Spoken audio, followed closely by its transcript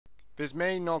This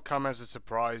may not come as a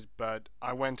surprise, but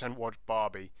I went and watched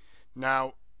Barbie.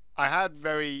 Now, I had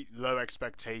very low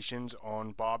expectations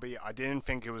on Barbie. I didn't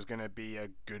think it was going to be a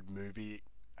good movie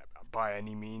by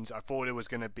any means. I thought it was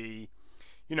going to be,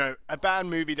 a bad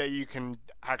movie that you can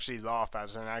actually laugh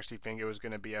at and actually think it was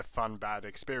going to be a fun, bad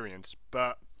experience.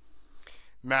 But,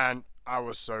 man, I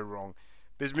was so wrong.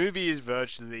 This movie is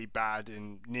virtually bad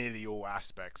in nearly all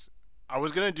aspects. I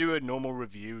was gonna do a normal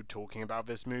review talking about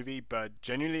this movie, but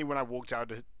genuinely, when I walked out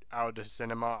of the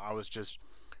cinema, I was just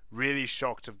really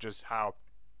shocked of just how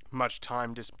much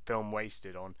time this film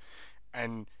wasted on,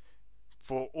 and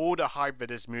for all the hype that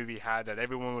this movie had, that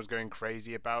everyone was going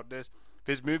crazy about this.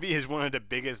 This movie is one of the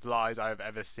biggest lies I've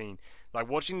ever seen. Like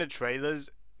watching the trailers,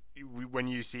 when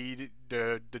you see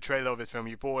the trailer of this film,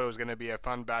 you thought it was gonna be a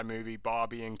fun bad movie.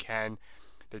 Barbie and Ken,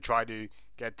 they try to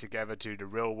get together to the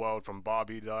real world from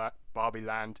Barbie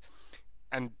Land,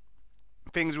 and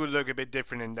things would look a bit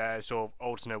different in their sort of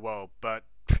alternate world. But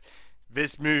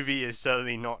this movie is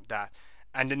certainly not that.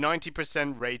 And the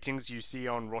 90% ratings you see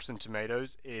on Rotten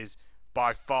Tomatoes is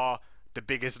by far the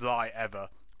biggest lie ever.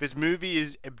 This movie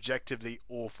is objectively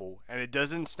awful, and it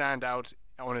doesn't stand out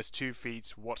on its 2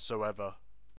 feet whatsoever.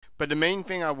 But the main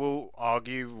thing I will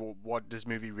argue what this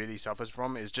movie really suffers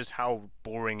from is just how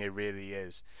boring it really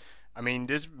is. I mean,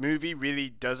 this movie really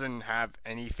doesn't have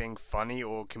anything funny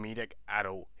or comedic at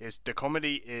all. The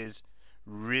comedy is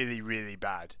really, really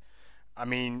bad. I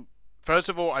mean, first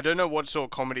of all, I don't know what sort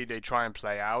of comedy they try and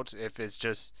play out. If it's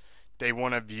just they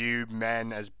want to view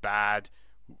men as bad,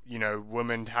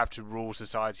 women have to rule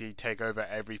society, take over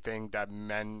everything that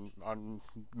men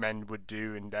would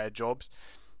do in their jobs.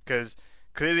 Because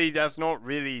clearly that's not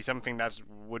really something that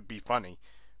would be funny.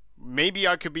 Maybe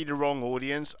I could be the wrong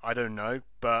audience, I don't know,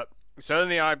 but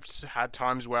certainly I've had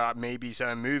times where maybe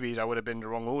certain movies I would have been the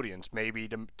wrong audience. Maybe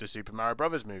the Super Mario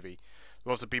Brothers movie.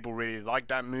 Lots of people really liked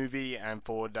that movie and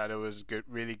thought that it was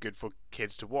really good for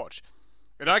kids to watch.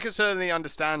 And I can certainly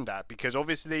understand that, because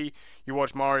obviously you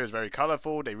watch Mario, is very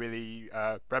colourful, they really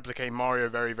replicate Mario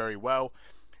very, very well.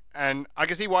 And I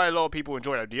can see why a lot of people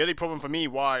enjoy it. The only problem for me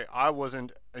why I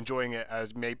wasn't enjoying it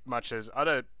as much as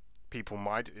other people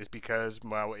might is because,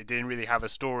 well, it didn't really have a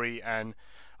story, and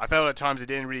I felt at times it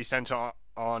didn't really center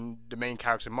on the main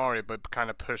character Mario, but kind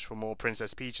of pushed for more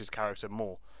Princess Peach's character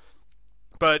more.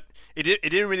 But it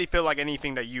didn't really feel like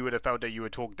anything that you would have felt that you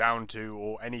would talk down to,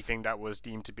 or anything that was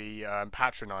deemed to be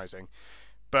patronizing.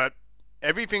 But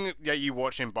everything that you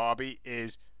watch in Barbie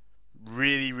is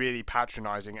really, really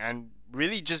patronizing, and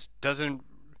really just doesn't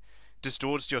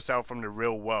distorts yourself from the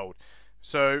real world.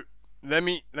 So let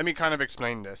me kind of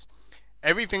explain this.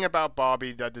 Everything about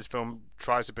Barbie that this film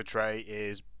tries to portray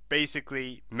is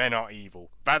basically men are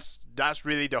evil. That's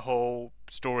really the whole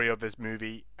story of this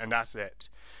movie, and that's it.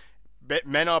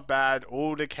 Men are bad.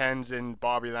 All the Kens in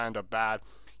Barbie Land are bad.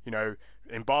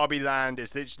 In Barbie Land,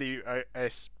 it's literally a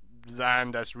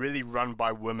land that's really run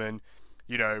by women.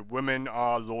 Women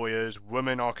are lawyers,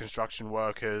 women are construction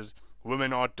workers,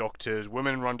 women are doctors,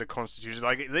 women run the constitution.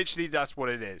 Like, literally, that's what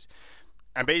it is.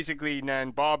 And basically,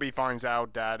 then Barbie finds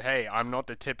out that, hey, I'm not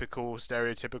the typical,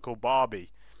 stereotypical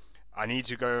Barbie. I need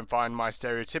to go and find my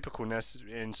stereotypicalness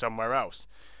in somewhere else.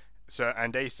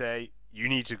 And they say, you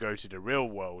need to go to the real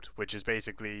world, which is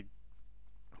basically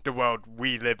the world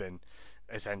we live in,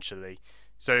 essentially.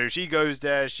 So she goes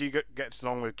there, she gets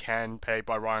along with Ken, played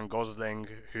by Ryan Gosling,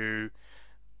 who,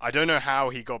 I don't know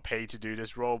how he got paid to do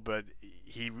this role, but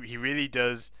he really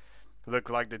does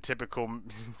look like the typical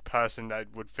person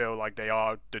that would feel like they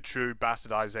are the true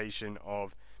bastardization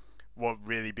of what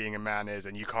really being a man is,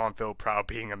 and you can't feel proud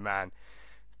being a man.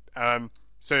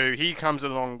 So he comes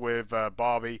along with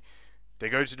Barbie. They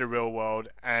go to the real world,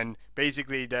 and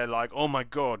basically they're like, oh my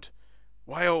god,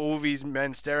 why are all these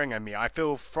men staring at me? I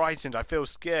feel frightened, I feel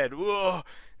scared. Whoa,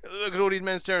 look at all these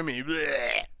men staring at me.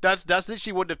 Blech. That's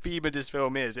literally what the theme of this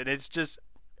film is, and it's just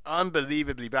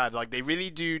unbelievably bad. Like, they really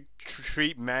do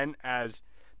treat men as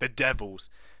the devils.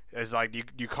 It's like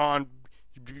you can't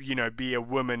be a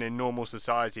woman in normal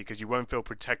society because you won't feel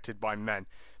protected by men.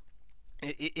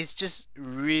 It's just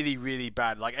really, really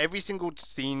bad. Like, every single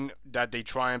scene that they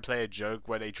try and play a joke,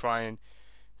 where they try and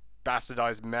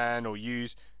bastardize men or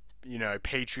use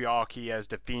patriarchy as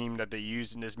the theme that they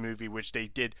used in this movie, which they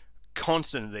did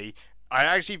constantly. I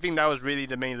actually think that was really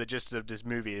the main logistics of this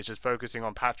movie, is just focusing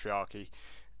on patriarchy.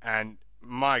 And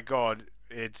my god,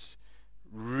 it's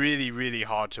really, really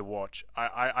hard to watch.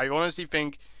 I honestly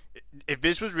think if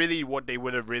this was really what they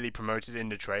would have really promoted in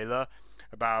the trailer,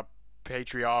 about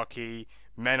patriarchy,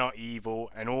 men are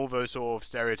evil, and all those sort of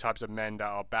stereotypes of men that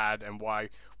are bad, and why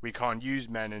we can't use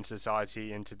men in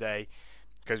society in today,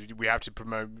 because we have to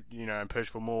promote, and push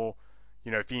for more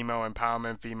female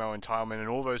empowerment, female entitlement, and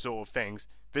all those sort of things,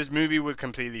 this movie would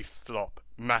completely flop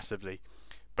massively.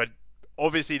 But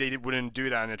obviously they wouldn't do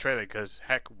that in a trailer because,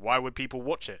 heck, why would people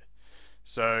watch it?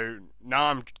 So now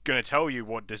I'm going to tell you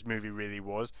what this movie really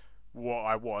was, what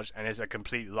I watched, and it's a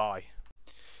complete lie.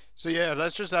 So yeah,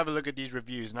 let's just have a look at these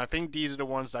reviews, and I think these are the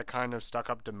ones that kind of stuck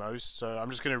up the most, so I'm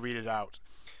just going to read it out.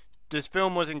 This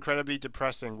film was incredibly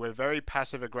depressing with very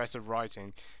passive-aggressive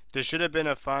writing. This should have been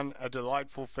a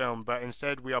delightful film, but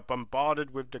instead we are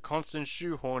bombarded with the constant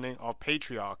shoehorning of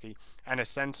patriarchy and a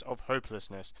sense of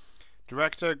hopelessness.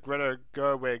 Director Greta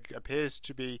Gerwig appears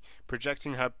to be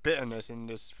projecting her bitterness in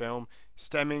this film,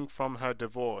 stemming from her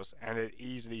divorce, and it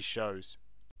easily shows.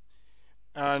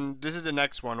 And this is the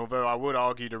next one, although I would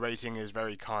argue the rating is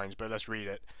very kind, but let's read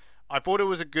it. I thought it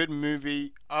was a good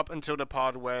movie up until the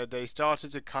part where they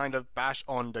started to kind of bash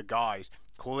on the guys,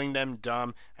 calling them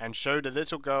dumb, and show the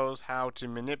little girls how to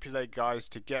manipulate guys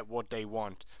to get what they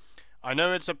want. I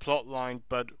know it's a plot line,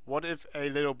 but what if a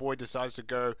little boy decides to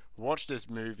go watch this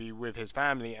movie with his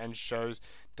family and shows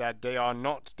that they are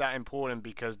not that important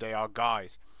because they are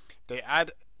guys? They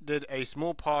added a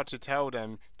small part to tell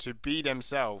them to be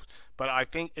themselves, but I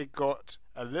think it got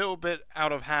a little bit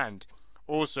out of hand.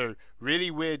 Also,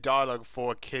 really weird dialogue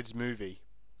for a kids movie.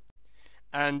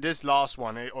 And this last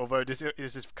one, although this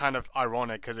is kind of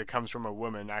ironic because it comes from a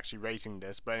woman actually rating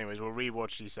this, but anyways, we'll read what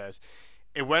she says.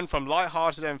 It went from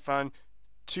light-hearted and fun,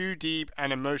 too deep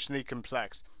and emotionally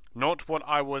complex. Not what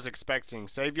I was expecting.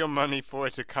 Save your money for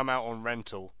it to come out on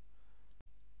rental.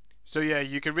 So yeah,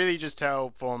 you can really just tell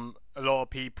from a lot of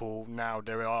people now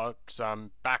there are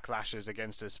some backlashes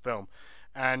against this film.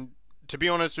 And to be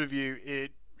honest with you,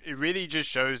 it really just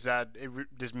shows that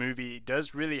this movie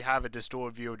does really have a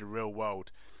distorted view of the real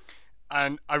world.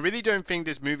 And I really don't think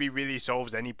this movie really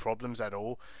solves any problems at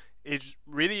all. It's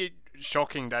really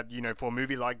shocking that, for a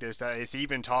movie like this, that it's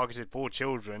even targeted for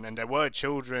children, and there were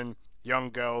children, young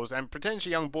girls, and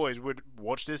potentially young boys would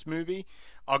watch this movie,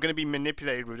 are going to be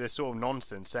manipulated with this sort of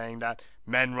nonsense, saying that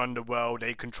men run the world,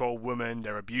 they control women,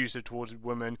 they're abusive towards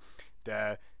women,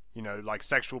 they're, like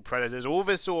sexual predators. All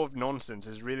this sort of nonsense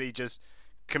is really just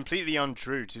completely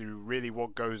untrue to really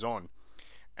what goes on.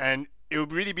 And it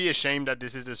would really be a shame that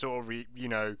this is the sort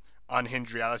of,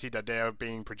 unhinged reality that they are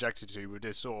being projected to with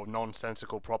this sort of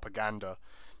nonsensical propaganda.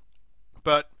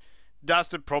 But that's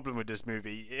the problem with this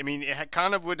movie. I mean, it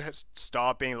kind of would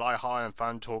start being lighthearted and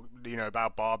fun, talk,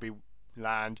 about Barbie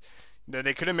Land.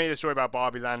 They could have made a story about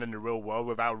Barbie Land in the real world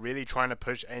without really trying to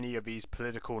push any of these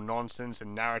political nonsense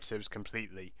and narratives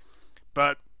completely.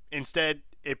 But instead,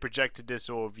 it projected this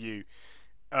sort of view.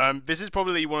 This is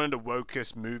probably one of the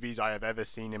wokest movies I have ever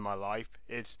seen in my life.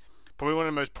 It's probably one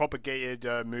of the most propagated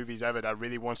movies ever that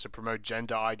really wants to promote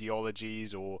gender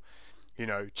ideologies or,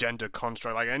 gender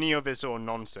construct, like any of this sort of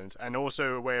nonsense, and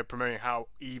also a way of promoting how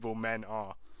evil men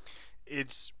are.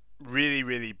 It's really,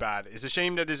 really bad. It's a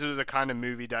shame that this is the kind of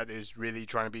movie that is really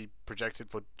trying to be projected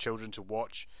for children to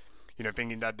watch,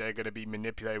 thinking that they're going to be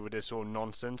manipulated with this sort of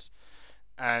nonsense.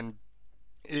 And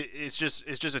it's just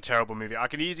a terrible movie. I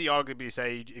could easily arguably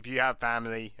say if you have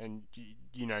family and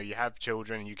you have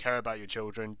children and you care about your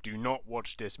children, do not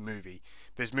watch this movie.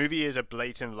 This movie is a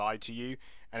blatant lie to you,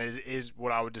 and it is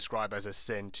what I would describe as a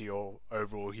sin to your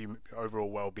overall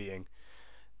well-being.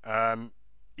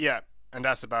 Yeah, and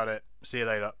that's about it. See you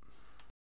later.